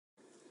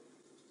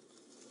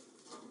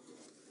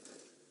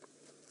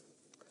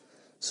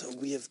So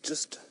we have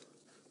just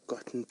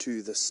gotten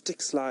to the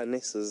Styx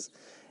lionesses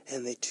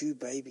and their 2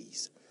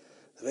 babies.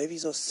 The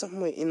babies are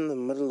somewhere in the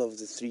middle of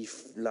the 3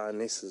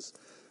 lionesses.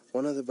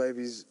 One of the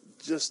babies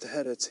just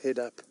had its head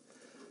up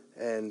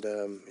and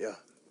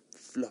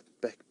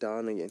flopped back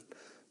down again.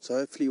 So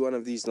hopefully one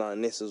of these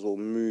lionesses will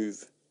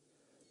move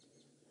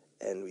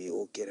and we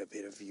all get a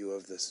better view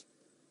of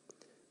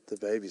the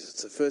babies.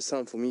 It's the first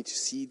time for me to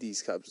see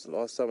these cubs.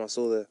 Last time I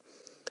saw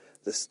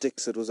the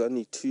Styx, it was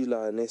only 2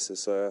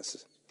 lionesses, so I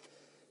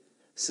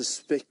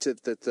suspected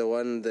that the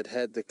one that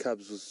had the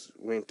cubs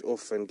went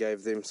off and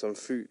gave them some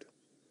food.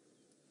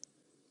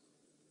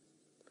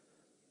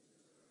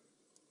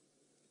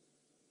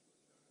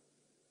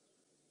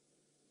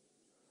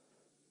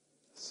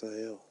 So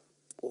yeah,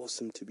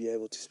 awesome to be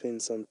able to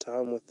spend some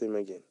time with them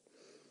again.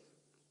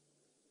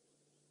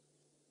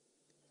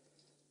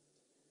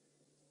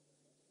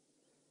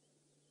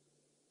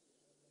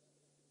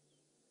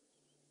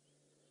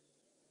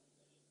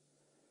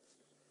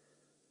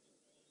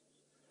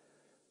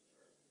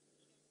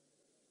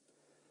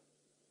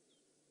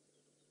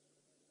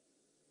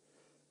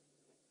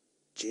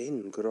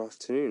 Jen, good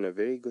afternoon. A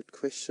very good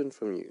question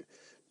from you.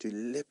 Do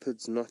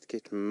leopards not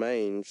get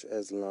mange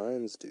as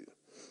lions do?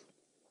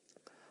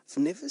 I've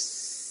never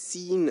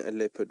seen a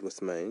leopard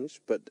with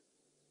mange, but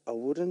I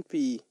wouldn't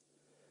be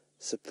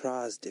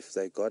surprised if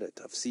they got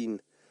it. I've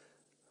seen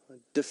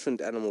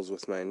different animals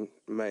with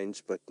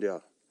mange, but yeah,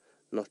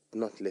 not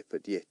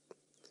leopard yet.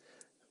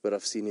 But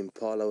I've seen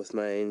impala with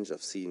mange,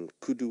 I've seen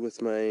kudu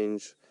with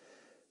mange,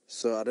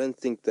 so I don't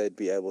think they'd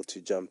be able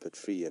to jump it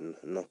free and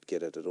not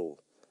get it at all.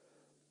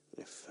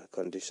 If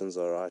conditions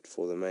are right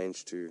for the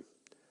mange to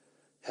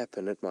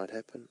happen, it might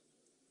happen.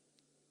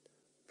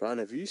 Brian,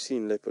 have you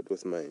seen leopard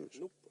with mange?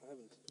 Nope, I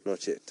haven't.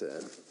 Not yet.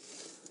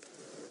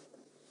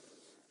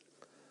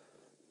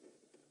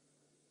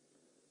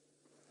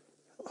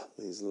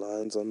 These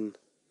lions on...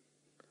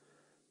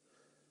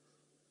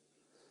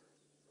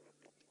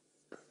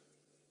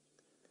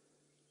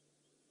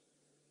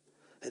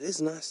 It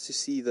is nice to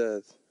see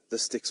the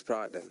Styx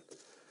Pride, and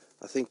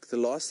I think the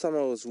last time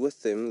I was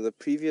with them,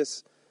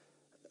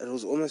 it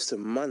was almost a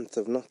month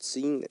of not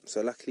seeing them.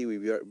 So luckily we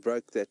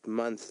broke that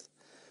month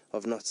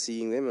of not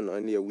seeing them, and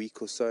only a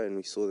week or so, and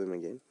we saw them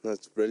again.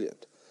 That's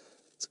brilliant.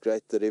 It's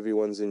great that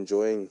everyone's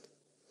enjoying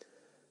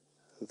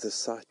the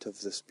sight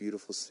of this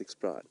beautiful Styx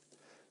Pride.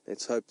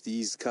 Let's hope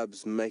these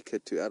cubs make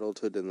it to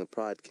adulthood and the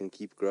pride can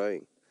keep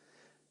growing,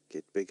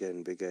 get bigger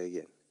and bigger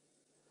again.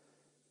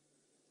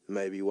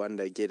 Maybe one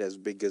day get as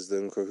big as the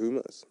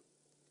Nkuhumas.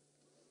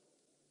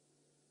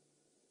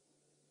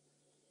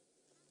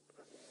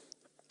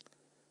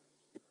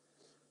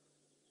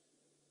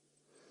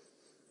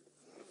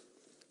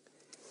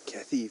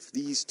 Kathy, if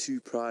these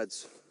 2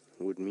 prides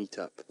would meet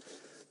up,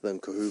 the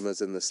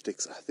Nkuhumas and the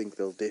Styx, I think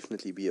there'll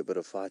definitely be a bit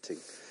of fighting.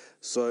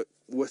 So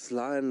with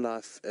lion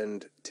life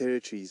and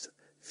territories,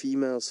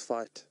 females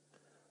fight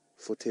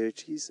for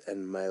territories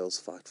and males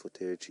fight for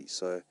territories.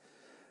 So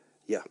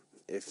yeah,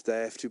 if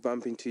they have to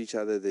bump into each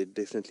other, there'd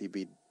definitely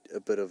be a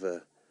bit of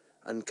a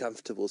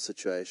uncomfortable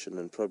situation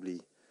and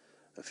probably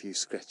a few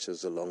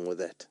scratches along with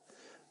that.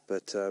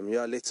 But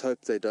yeah, let's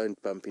hope they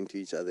don't bump into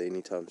each other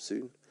anytime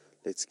soon.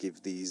 Let's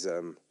give these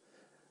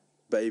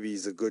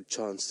babies a good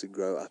chance to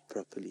grow up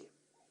properly.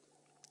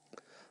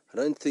 I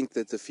don't think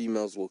that the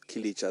females will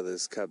kill each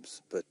other's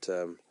cubs, but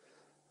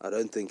I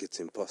don't think it's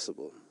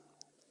impossible.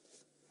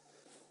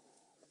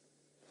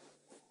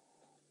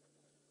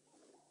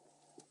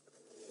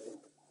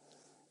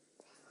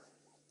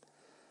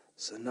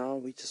 So now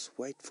we just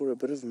wait for a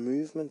bit of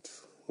movement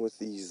with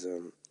these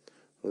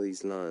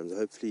lions.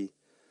 Hopefully,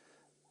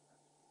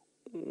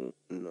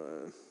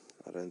 no,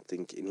 I don't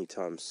think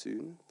anytime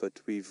soon. But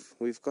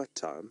we've got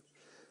time.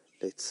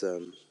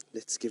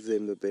 Let's give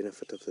them the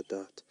benefit of the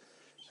doubt,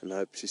 and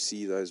hope to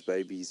see those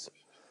babies.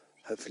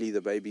 Hopefully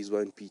the babies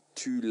won't be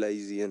too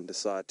lazy and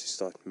decide to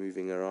start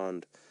moving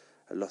around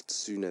a lot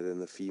sooner than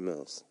the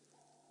females.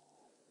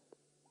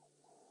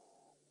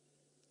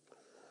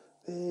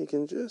 There you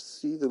can just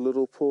see the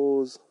little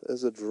paws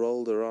as it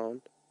rolled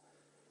around.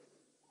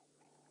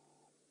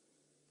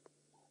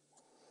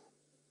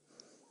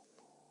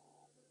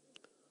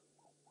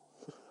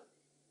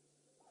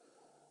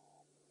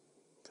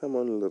 Come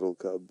on, little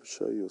cub,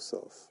 show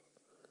yourself.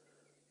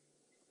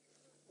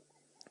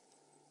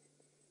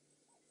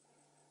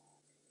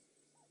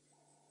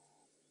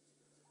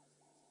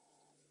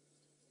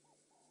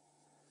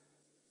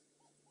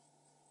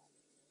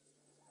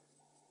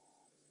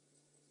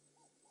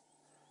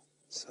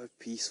 So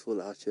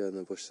peaceful out here in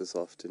the bush this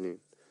afternoon.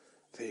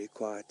 Very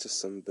quiet,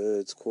 just some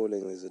birds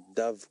calling. There's a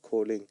dove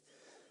calling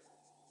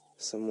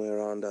somewhere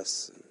around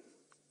us.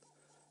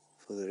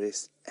 For the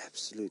rest,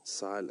 absolute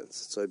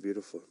silence. It's so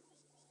beautiful.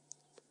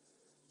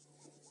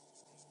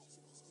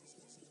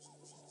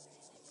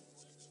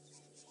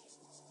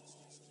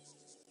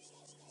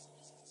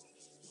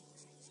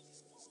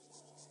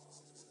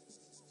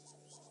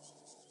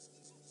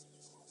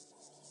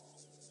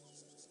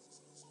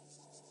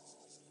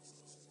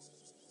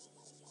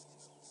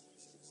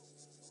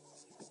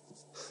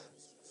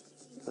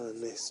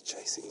 nest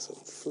chasing some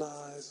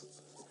flies.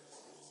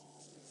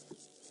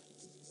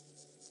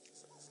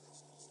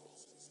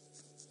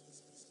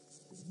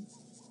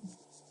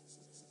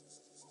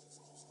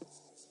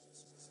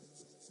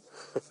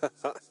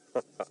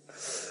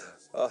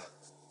 Ah,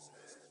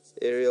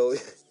 Ariel,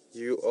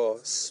 you are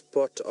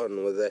spot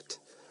on with that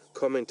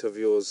comment of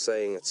yours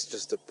saying it's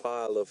just a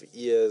pile of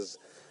ears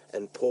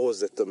and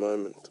paws at the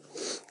moment.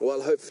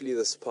 Well, hopefully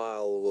this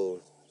pile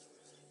will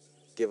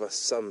give us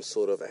some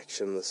sort of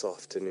action this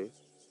afternoon.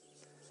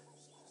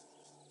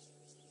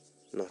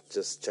 Not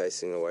just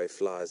chasing away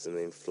flies and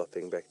then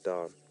flopping back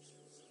down.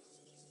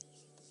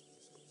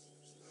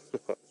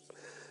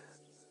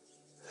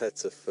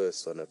 That's a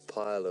first one, a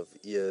pile of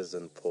ears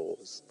and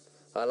paws.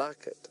 I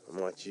like it. I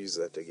might use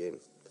that again.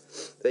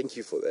 Thank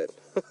you for that.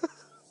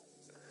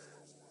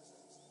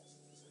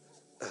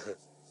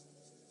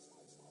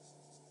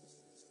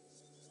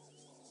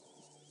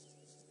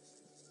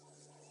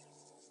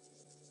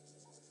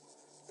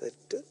 They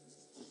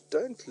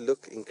don't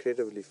look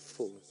incredibly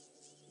full.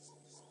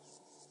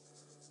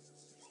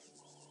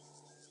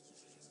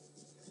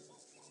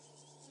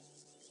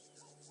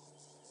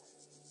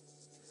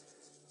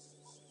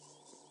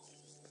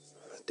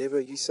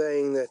 Deborah, you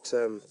saying that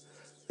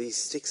these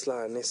Styx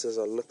lionesses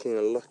are looking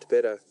a lot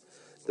better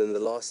than the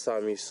last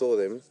time you saw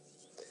them?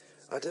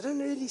 I didn't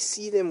really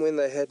see them when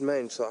they had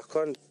mange, so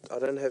I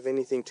don't have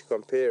anything to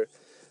compare.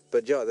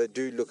 But yeah, they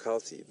do look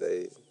healthy.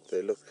 They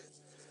look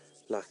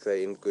like they're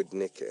in good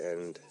nick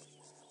and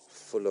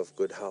full of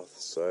good health.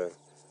 So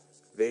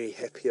very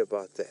happy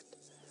about that.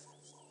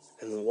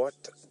 And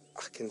what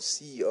I can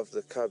see of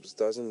the cubs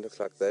doesn't look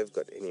like they've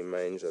got any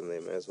mange on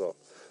them as well.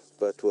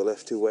 But we'll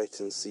have to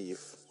wait and see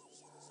if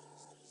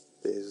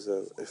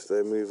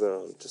they move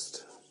around.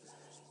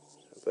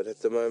 But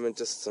at the moment,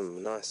 just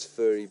some nice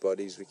furry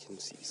bodies we can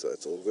see, so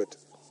it's all good.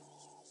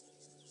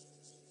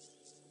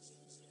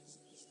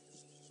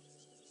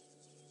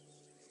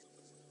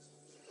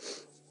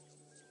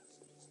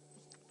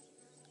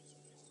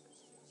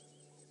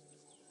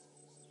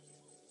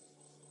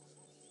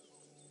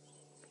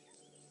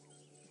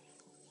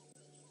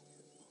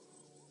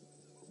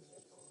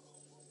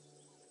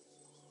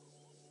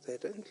 They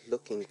don't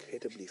look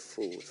incredibly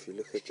full if you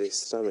look at their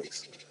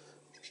stomachs.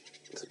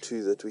 The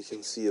two that we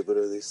can see a bit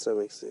of their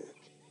stomachs there.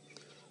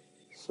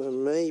 So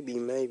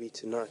maybe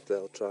tonight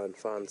they'll try and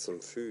find some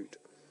food.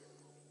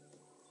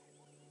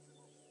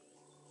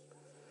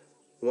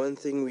 One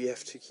thing we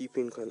have to keep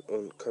in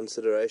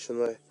consideration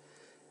though,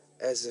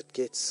 as it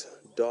gets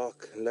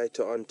dark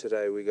later on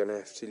today, we're going to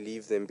have to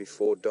leave them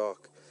before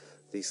dark.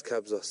 These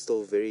cubs are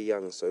still very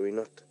young, so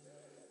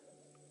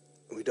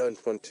we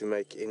don't want to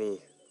make any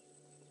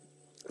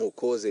or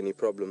cause any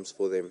problems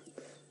for them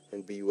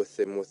and be with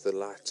them with the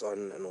lights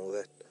on and all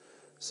that.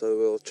 So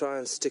we'll try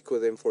and stick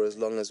with them for as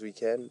long as we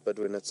can, but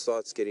when it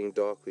starts getting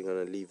dark, we're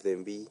going to leave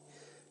them be,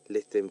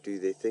 let them do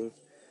their thing.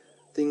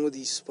 Thing with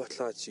these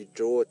spotlights, you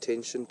draw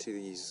attention to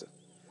these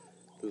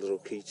little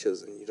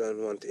creatures, and you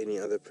don't want any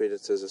other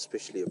predators,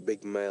 especially a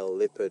big male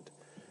leopard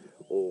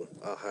or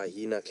a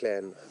hyena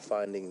clan,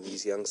 finding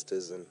these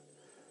youngsters, and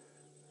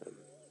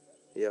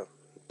yeah,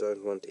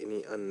 don't want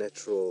any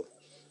unnatural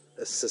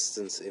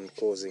assistance in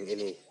causing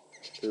any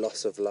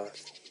loss of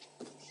life.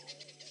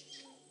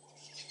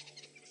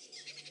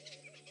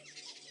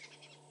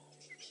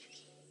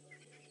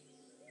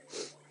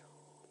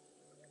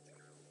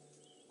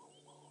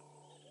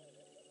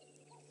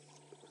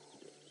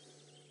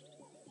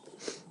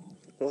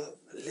 Well,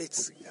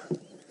 let's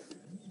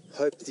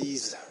hope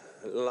these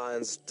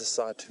lions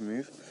decide to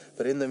move,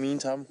 but in the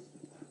meantime,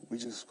 we're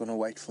just going to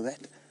wait for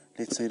that.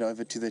 Let's head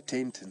over to the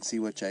tent and see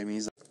what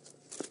Jamie's.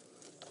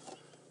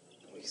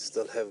 We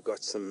still have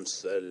got some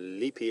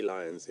sleepy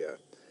lions here.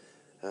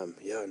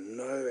 Yeah,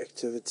 no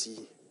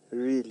activity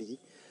really,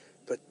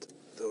 but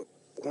the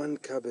one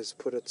cub has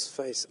put its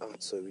face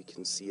out so we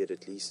can see it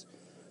at least.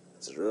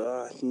 It's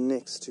right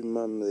next to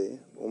Mum there.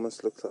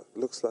 Almost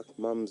looks like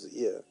Mum's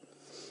ear.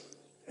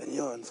 And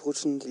yeah,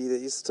 unfortunately there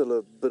is still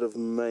a bit of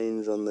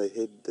mange on the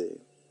head there.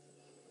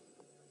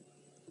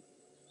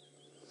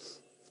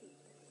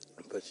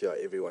 But yeah,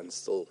 everyone's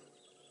still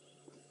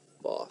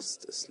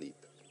fast asleep.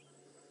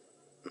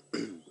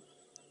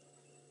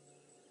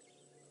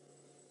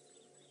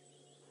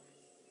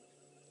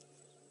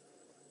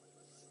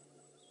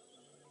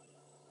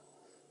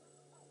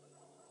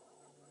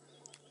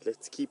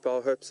 Let's keep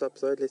our hopes up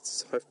though.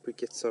 Let's hope we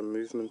get some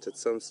movement at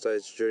some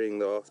stage during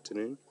the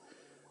afternoon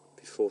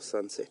before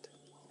sunset.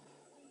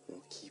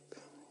 We'll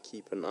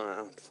keep an eye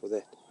out for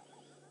that.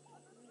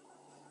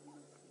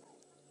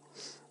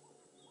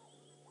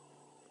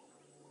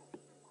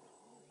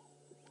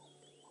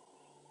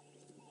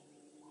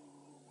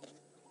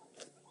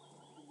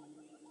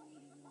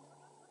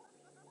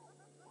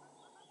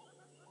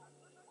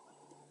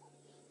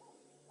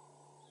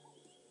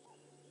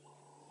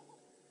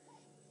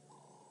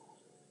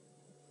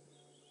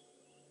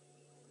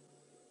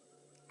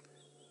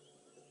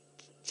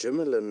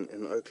 Jimmerlin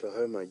in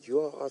Oklahoma, you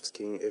are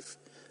asking if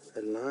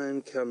a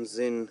lion comes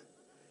in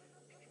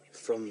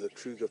from the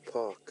Kruger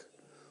Park,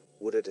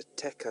 would it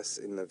attack us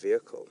in the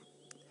vehicle?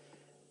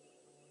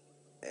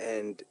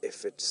 And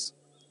if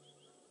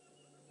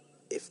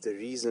the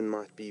reason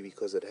might be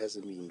because it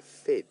hasn't been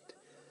fed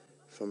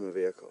from a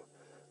vehicle.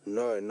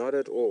 No, not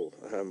at all.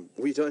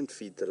 We don't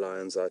feed the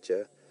lions out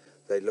here.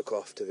 They look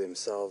after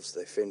themselves,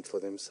 they fend for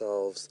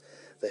themselves,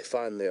 they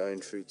find their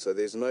own food, so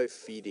there's no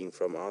feeding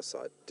from our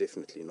side,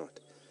 definitely not.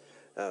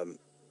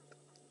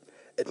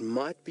 It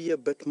might be a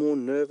bit more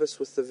nervous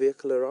with the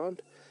vehicle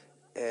around,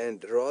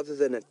 and rather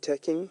than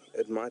attacking,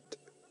 it might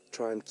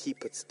try and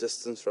keep its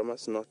distance from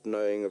us, not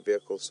knowing a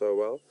vehicle so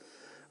well.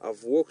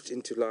 I've walked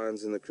into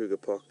lions in the Kruger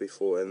Park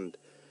before, and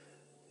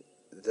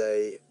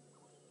they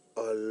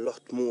are a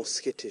lot more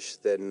skittish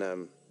than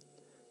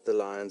the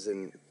lions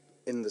in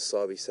the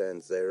Sabi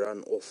Sands. They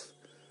run off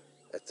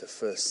at the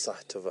first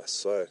sight of us.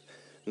 So,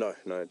 no,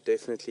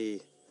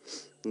 definitely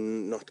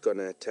not going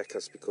to attack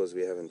us because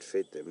we haven't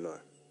fed them, no.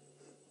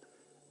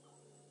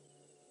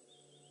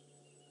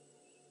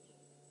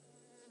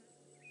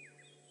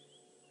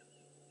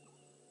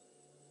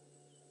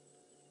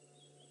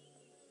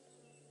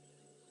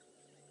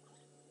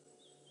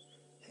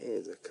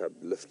 Here's a cub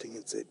lifting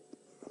its head.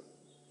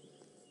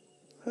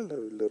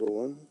 Hello, little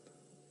one.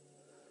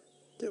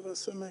 Give us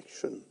some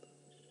action.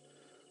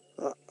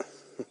 Ah.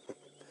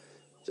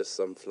 Just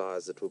some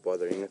flies that were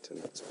bothering it,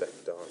 and it's back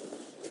down.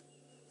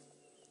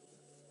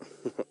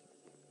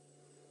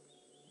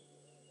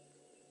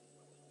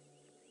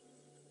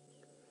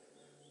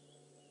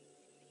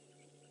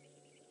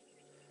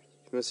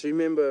 You must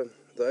remember,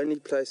 the only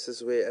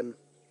places where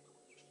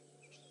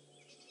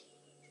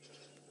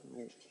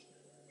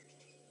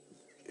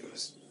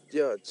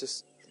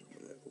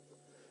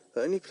the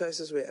only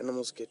places where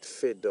animals get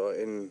fed are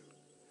in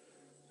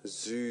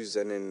zoos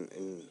and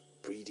in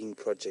breeding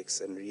projects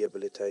and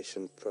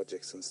rehabilitation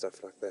projects and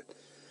stuff like that.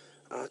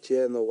 Out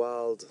here in the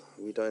wild,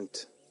 we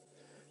don't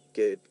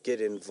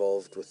get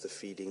involved with the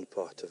feeding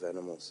part of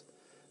animals.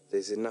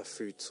 There's enough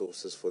food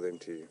sources for them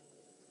to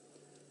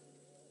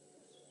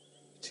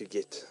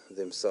get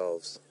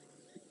themselves.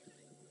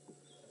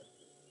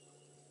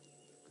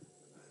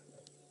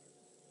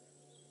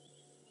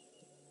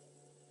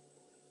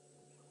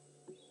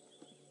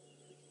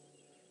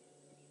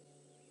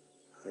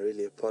 I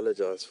really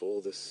apologize for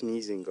all the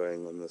sneezing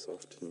going on this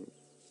afternoon.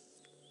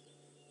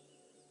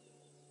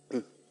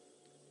 Come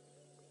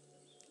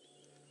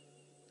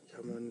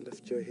on,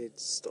 lift your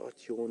heads, start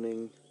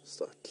yawning,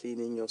 start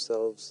cleaning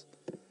yourselves.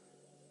 I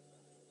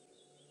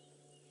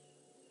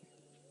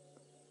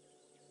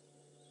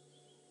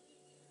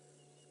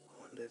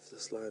wonder if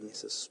this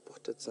lioness has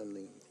spotted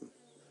something.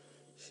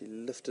 She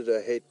lifted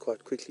her head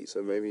quite quickly,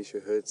 so maybe she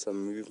heard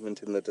some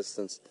movement in the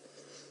distance.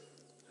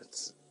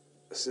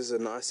 This is a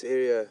nice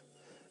area,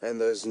 and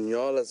those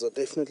nyalas are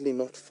definitely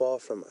not far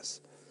from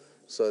us.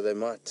 So they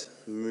might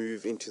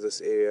move into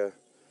this area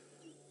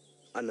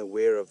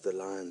unaware of the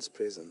lion's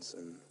presence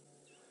and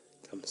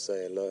come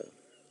say hello.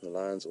 The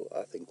lions,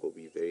 I think, will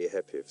be very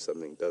happy if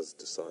something does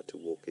decide to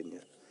walk in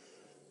here.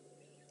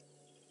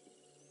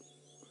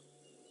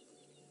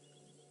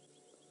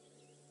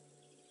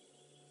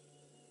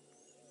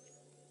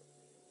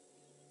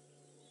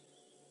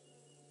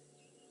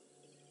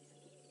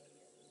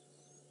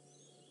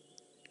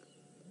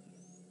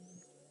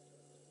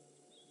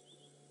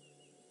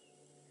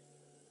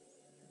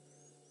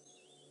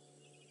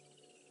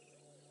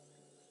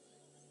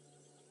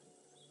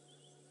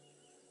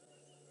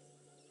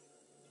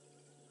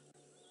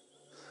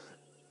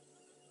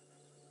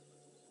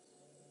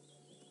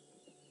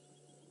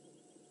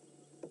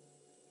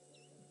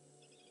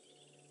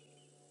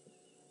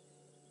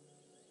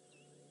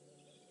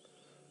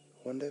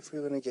 I wonder if we're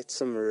going to get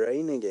some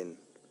rain again.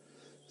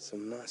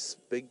 Some nice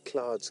big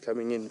clouds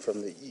coming in from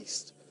the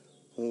east.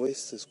 The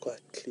west is quite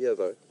clear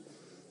though,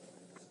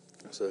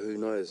 so who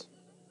knows.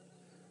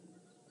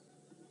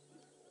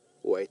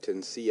 Wait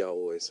and see, I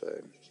always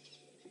say.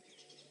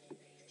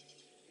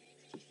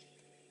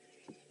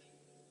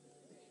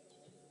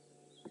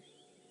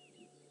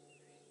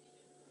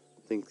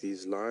 I think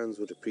these lions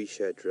would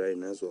appreciate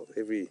rain as well.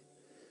 Every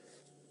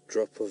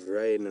drop of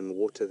rain and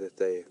water that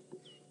they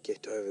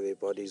get over their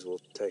bodies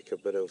will take a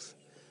bit of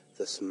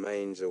this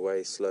mange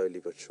away slowly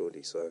but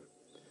surely. So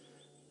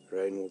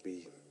rain will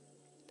be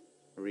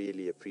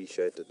really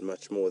appreciated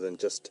much more than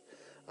just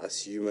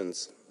us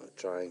humans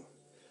trying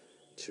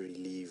to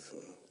relieve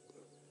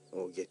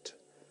or get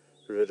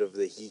rid of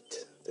the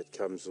heat that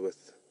comes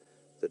with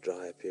the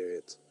drier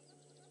periods.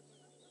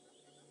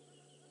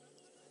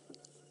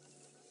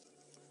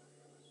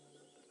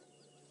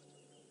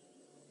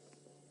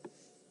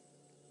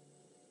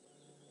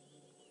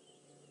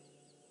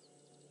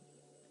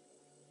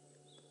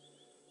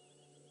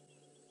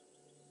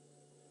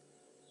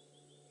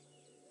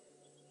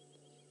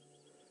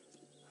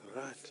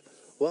 Alright,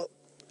 well,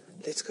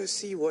 let's go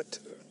see what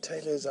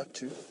Taylor is up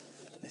to.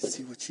 Let's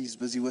see what she's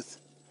busy with.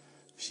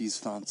 She's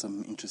found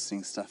some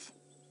interesting stuff.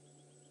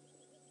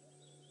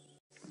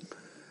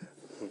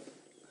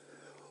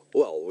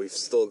 Well, we've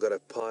still got a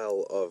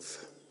pile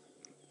of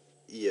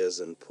ears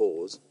and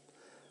paws.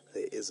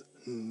 There is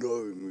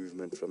no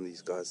movement from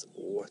these guys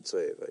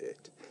whatsoever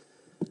yet.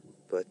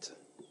 But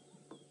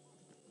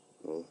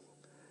we'll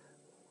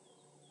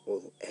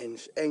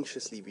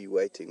anxiously be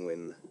waiting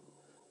when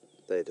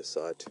they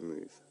decide to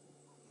move.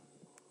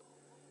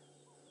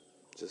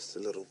 Just a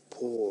little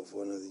paw of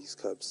one of these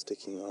cubs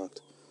sticking out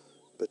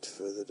a bit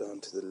further down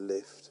to the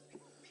left.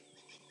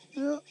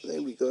 Yeah,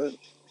 there we go.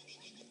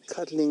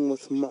 Cuddling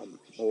with mum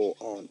or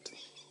aunt.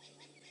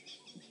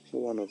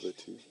 One of the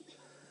two.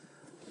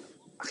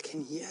 I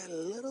can hear a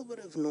little bit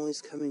of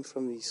noise coming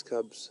from these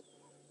cubs.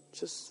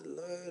 Just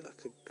low,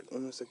 like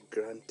almost a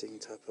grunting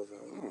type of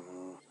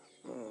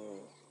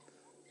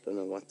don't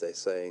know what they're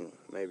saying.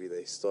 Maybe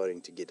they're starting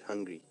to get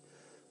hungry.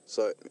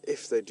 So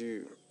if they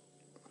do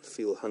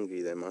feel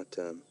hungry, they might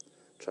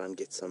try and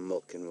get some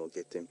milk, and we'll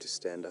get them to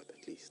stand up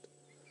at least.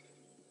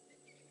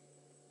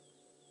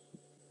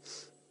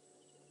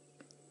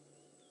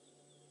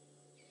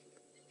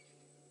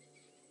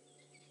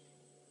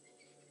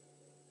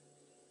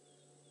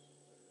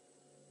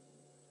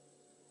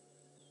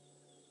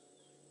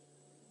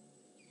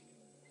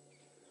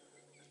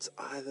 It's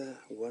either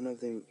one of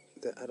them,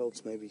 the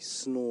adults may be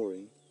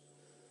snoring,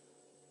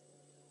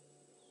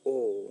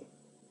 or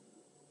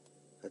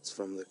it's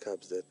from the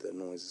cubs that the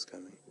noise is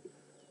coming.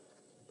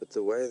 But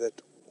the way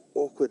that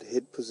awkward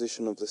head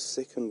position of the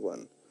second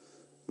one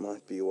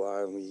might be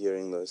why we're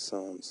hearing those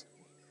sounds.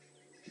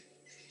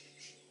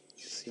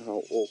 See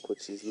how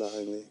awkward she's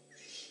lying there?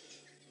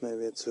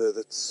 Maybe it's her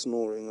that's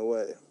snoring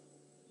away.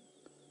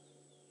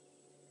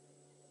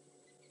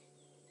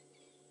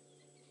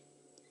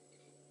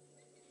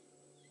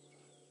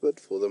 But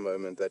for the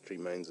moment, that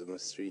remains a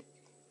mystery.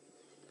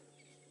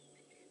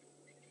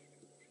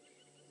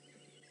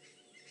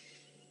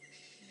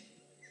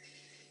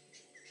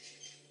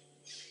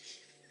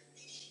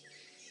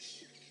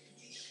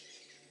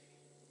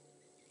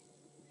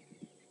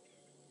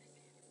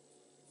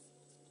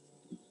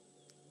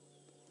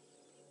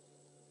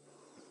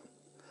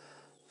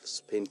 I've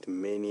spent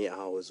many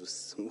hours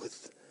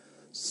with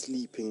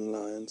sleeping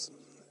lions,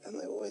 and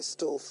they always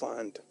still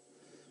find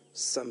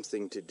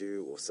something to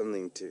do or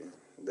something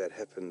that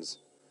happens.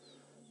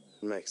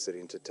 It makes it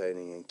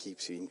entertaining and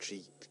keeps you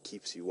intrigued,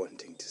 keeps you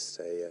wanting to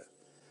stay here.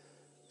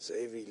 So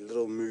every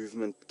little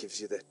movement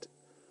gives you that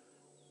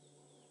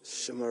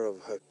shimmer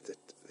of hope that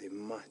there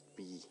might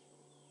be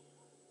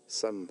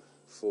some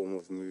form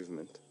of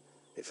movement.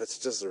 If it's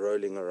just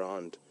rolling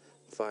around,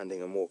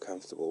 finding a more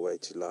comfortable way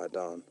to lie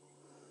down,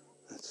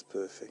 that's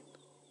perfect.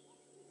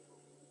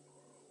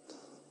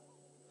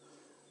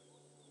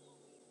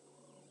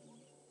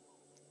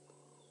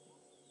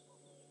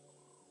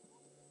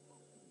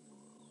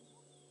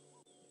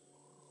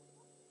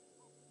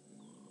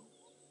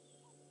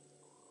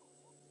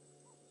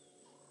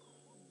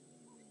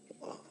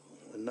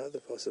 Another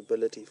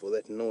possibility for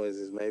that noise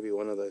is maybe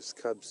one of those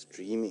cubs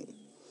dreaming.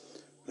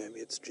 Maybe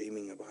it's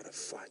dreaming about a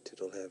fight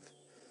it'll have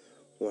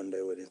one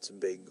day when it's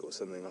big or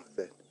something like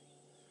that.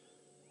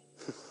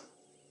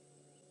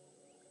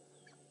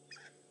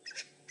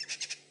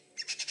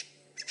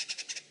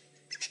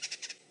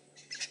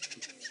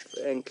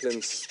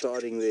 Franklin's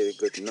starting their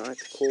good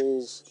night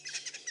calls.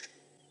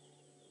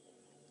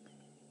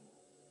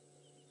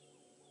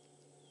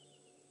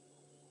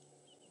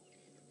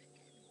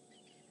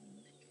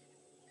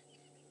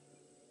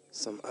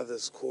 Some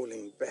others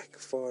calling back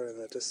far in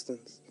the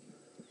distance.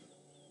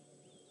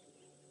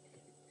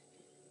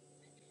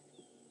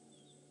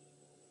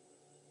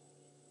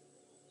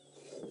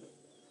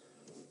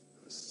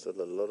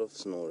 Still a lot of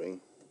snoring.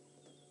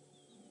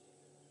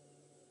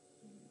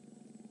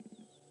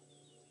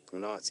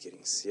 Now it's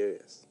getting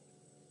serious.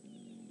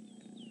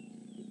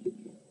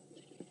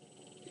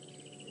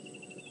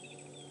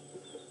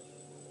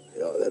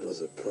 Yeah, that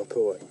was a proper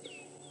one.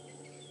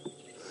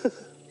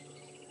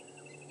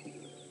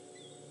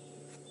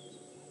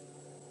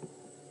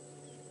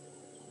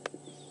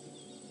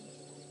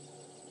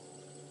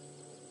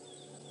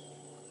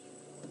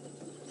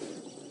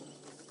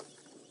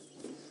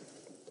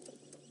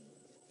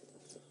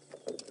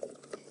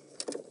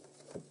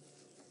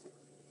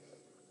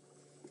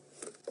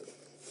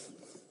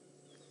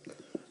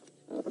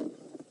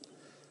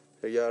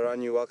 Yeah,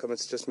 Ryan, you're welcome.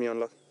 It's just me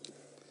on lock.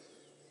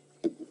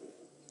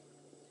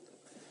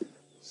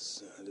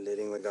 So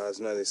letting the guys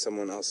know there's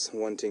someone else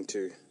wanting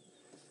to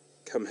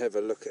come have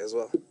a look as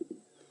well.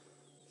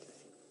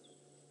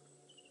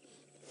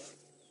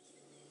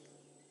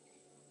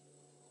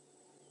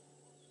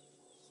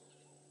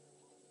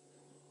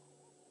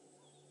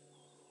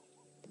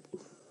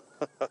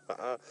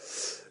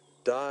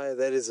 Di,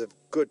 that is a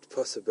good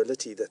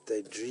possibility that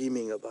they're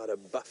dreaming about a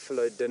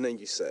buffalo dinner,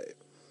 you say.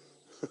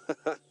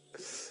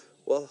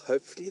 Well,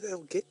 hopefully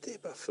they'll get their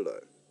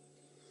buffalo.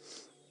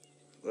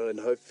 Well, and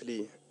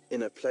hopefully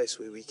in a place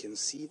where we can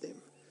see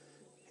them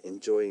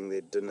enjoying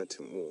their dinner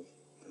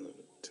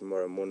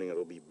tomorrow morning.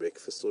 It'll be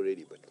breakfast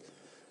already, but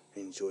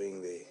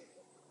enjoying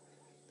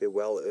their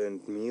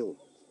well-earned meal.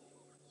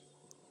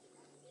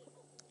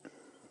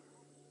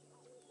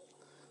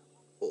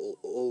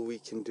 All we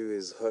can do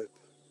is hope.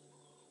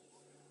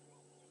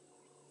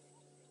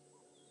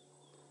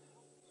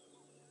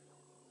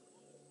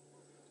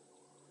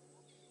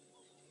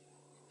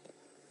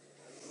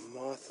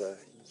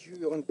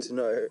 you want to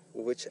know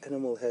which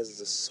animal has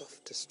the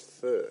softest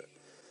fur?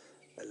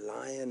 A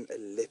lion, a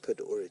leopard,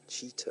 or a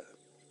cheetah?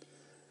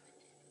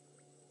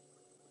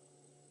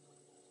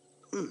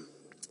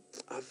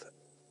 I've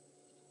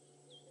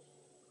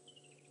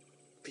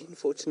been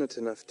fortunate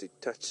enough to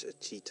touch a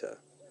cheetah.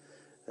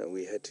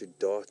 We had to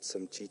dart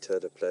some cheetah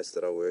at a place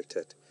that I worked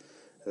at.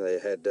 They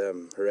had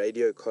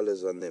radio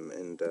collars on them,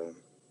 and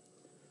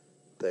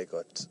they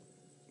got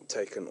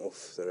taken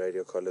off. The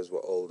radio collars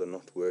were old and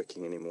not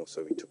working anymore,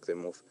 so we took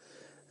them off.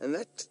 And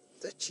that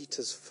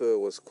cheetah's fur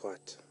was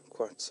quite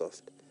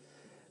soft.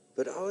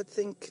 But I would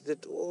think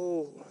that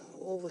all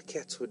the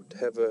cats would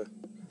have a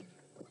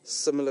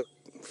similar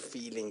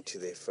feeling to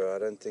their fur. I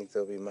don't think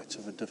there'll be much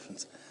of a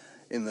difference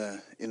in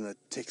the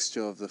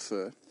texture of the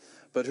fur.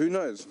 But who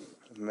knows?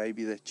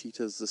 Maybe the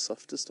cheetah's the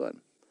softest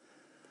one.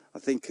 I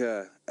think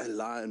a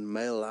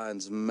male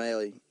lion's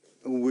male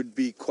would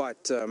be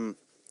quite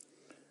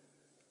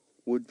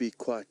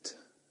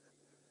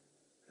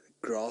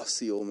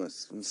grassy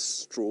almost, and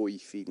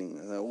strawy feeling.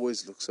 And they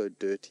always look so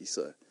dirty.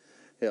 So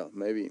yeah,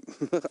 maybe.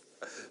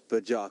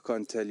 But yeah, I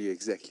can't tell you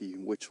exactly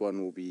which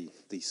one will be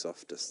the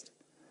softest.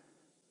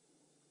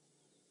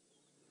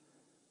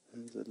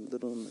 There's a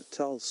little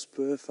Natal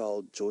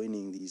spurfowl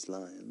joining these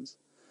lions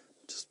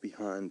just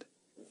behind.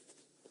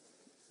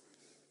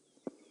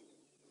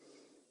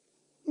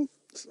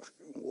 It's like,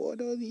 what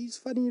are these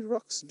funny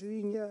rocks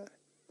doing here?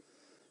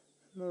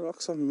 And the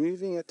rocks are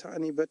moving a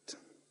tiny bit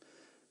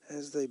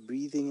as they're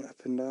breathing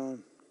up and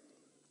down.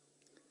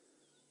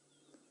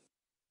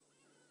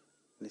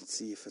 Let's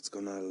see if it's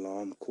going to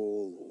alarm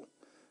call or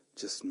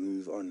just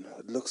move on.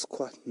 It looks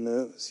quite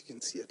nervous. You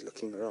can see it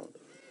looking around.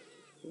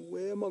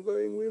 Where am I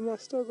going? Where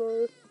must I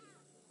go?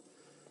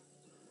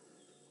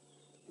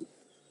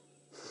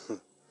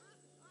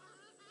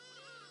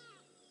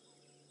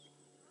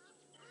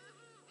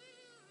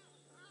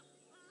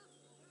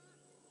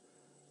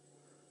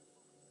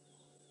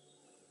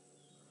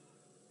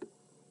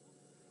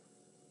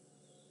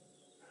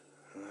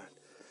 Alright,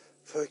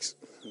 folks,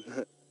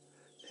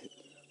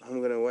 I'm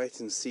going to wait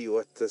and see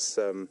what this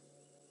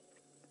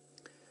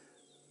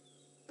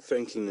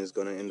Franklin is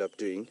going to end up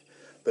doing.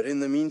 But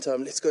in the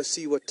meantime, let's go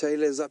see what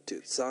Taylor is up to.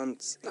 It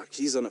sounds like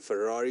she's on a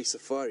Ferrari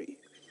safari.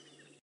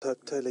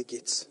 Hope Taylor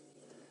gets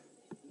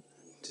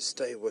to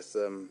stay with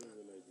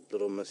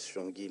little Miss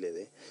Shongile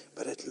there.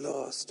 But at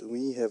last,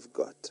 we have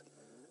got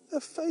a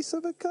face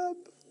of a cub.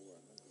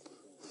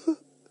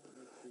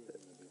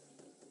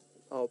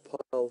 Our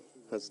pile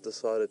has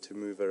decided to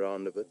move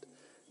around a bit.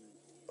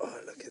 Oh,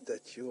 look at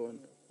that yawn.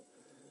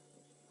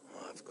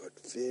 Oh, I've got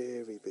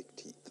very big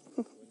teeth.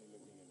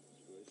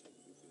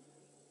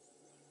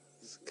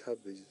 This cub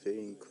is very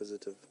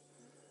inquisitive,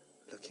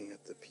 looking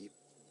at the people.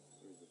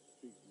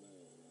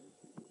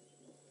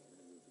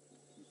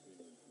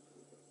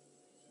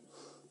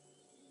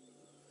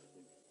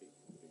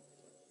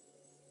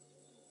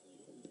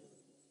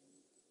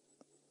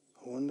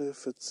 I wonder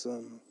if it's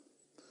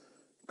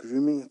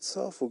grooming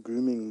itself or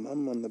grooming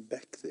mum on the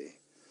back there.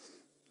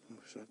 I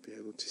wish I'd be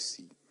able to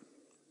see.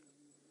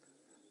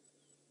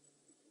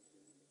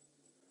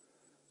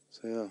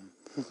 So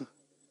yeah,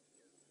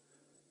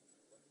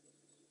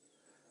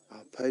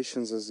 our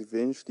patience has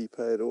eventually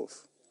paid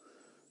off.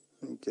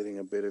 I'm getting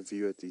a better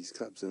view at these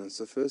cubs, and it's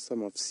the first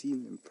time I've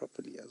seen them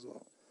properly as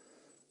well.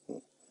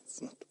 Well,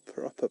 it's not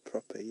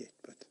proper yet,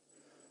 but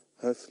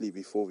hopefully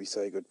before we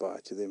say goodbye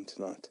to them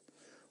tonight,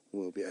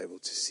 we'll be able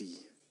to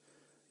see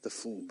the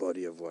full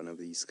body of one of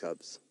these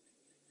cubs.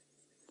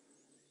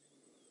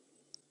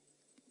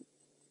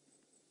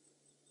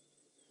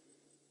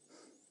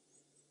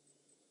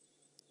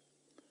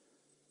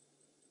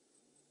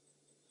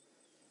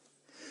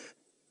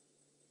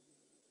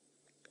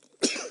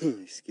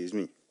 Excuse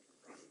me.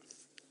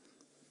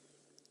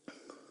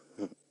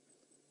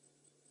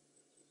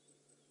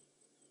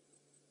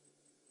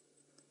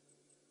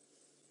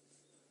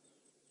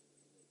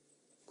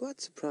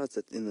 Quite surprised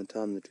that in the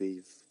time that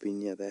we've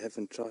been here, they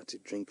haven't tried to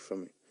drink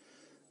from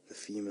the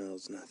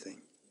females,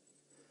 nothing.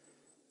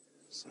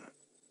 So,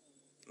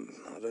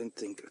 I don't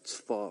think it's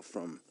far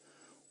from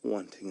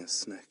wanting a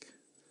snack,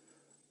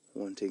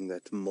 wanting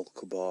that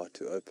milk bar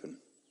to open.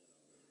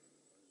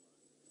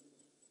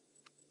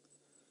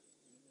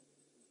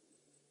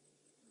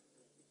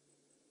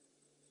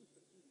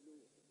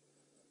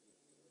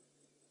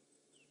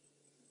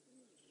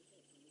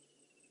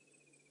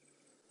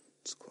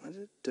 It's quite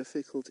a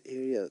difficult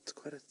area. It's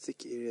quite a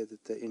thick area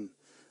that they're in.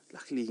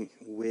 Luckily,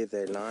 where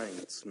they're lying,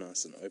 it's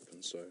nice and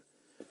open, so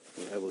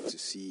we're able to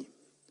see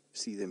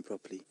them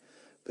properly.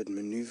 But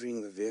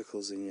maneuvering the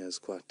vehicles in here is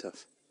quite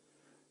tough.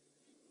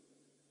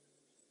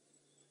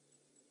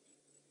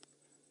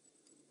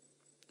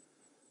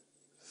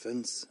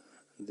 Vince,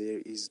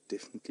 there is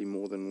definitely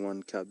more than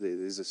one cub there.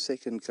 There's a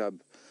second cub.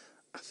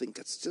 I think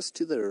it's just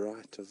to the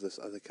right of this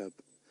other cub.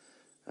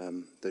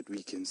 That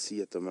we can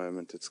see at the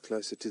moment. It's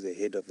closer to the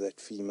head of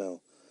that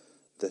female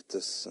that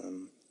this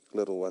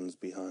little one's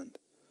behind.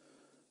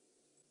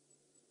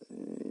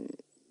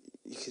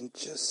 You can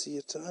just see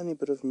a tiny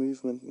bit of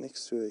movement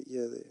next to her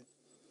ear there.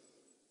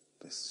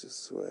 Let's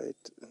just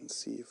wait and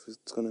see if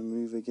it's going to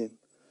move again.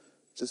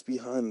 Just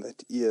behind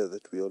that ear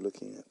that we are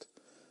looking at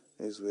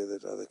is where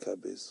that other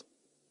cub is.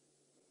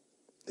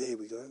 There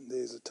we go.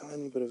 There's a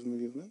tiny bit of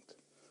movement.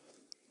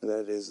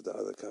 That is the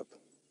other cub.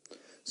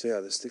 So yeah,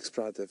 the Styx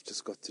Pride, they've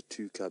just got the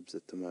 2 cubs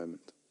at the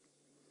moment.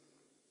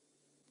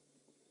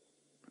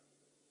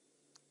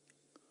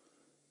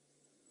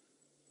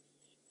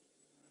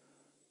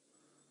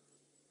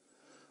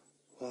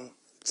 Well,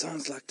 it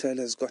sounds like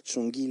Taylor's got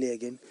Shongile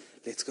again.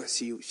 Let's go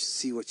see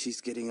what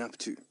she's getting up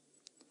to.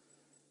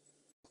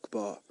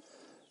 Bar,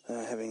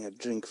 having a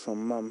drink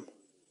from Mum.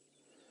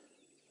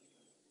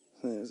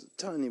 There's a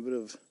tiny bit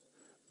of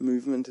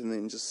movement and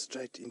then just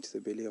straight into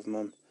the belly of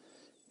Mum,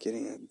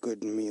 getting a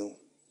good meal.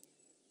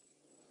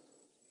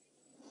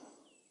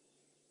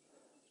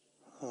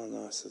 How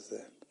nice is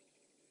that?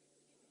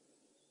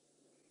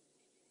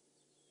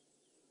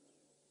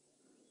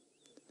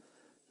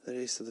 The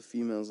rest of the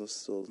females are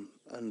still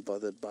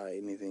unbothered by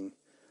anything,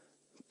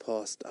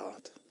 passed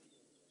out.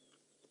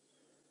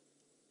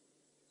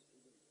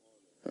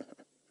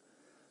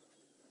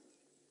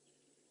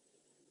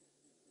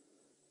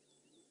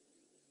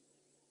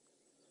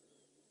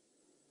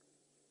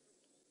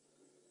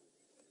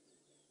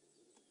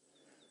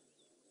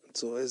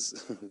 It's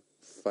always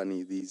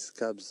funny, these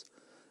cubs.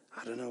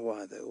 I don't know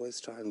why, they always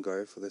try and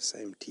go for the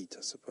same teat,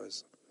 I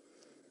suppose.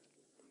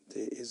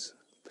 There is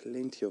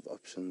plenty of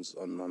options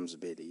on Mum's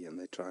belly, and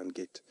they try and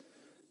get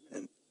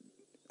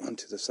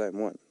onto the same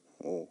one,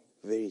 or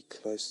very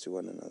close to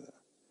one another.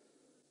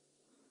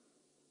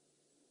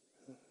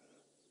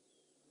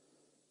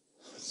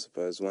 I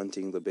suppose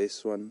wanting the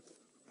best one,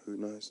 who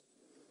knows.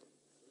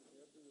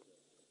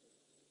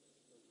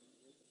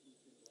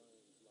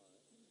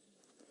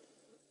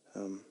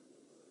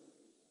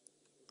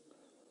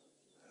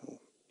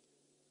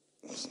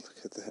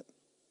 Look at that.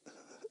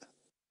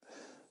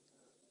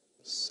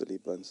 Silly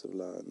bunch of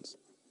lions.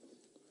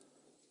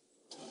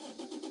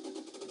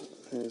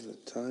 There's a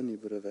tiny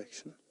bit of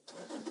action,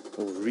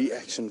 or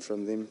reaction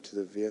from them to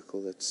the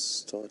vehicle that's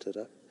started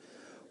up.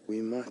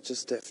 We might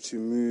just have to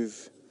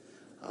move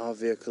our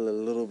vehicle a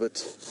little bit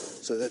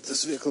so that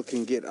this vehicle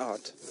can get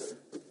out.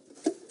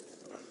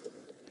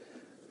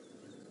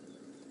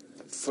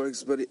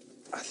 Folks, but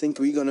I think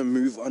we're going to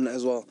move on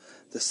as well.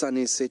 The sun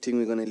is setting.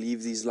 We're going to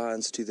leave these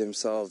lions to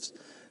themselves,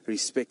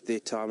 respect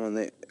their time on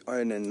their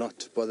own and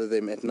not bother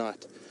them at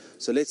night.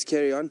 So let's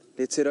carry on.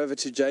 Let's head over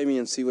to Jamie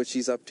and see what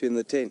she's up to in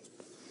the tent.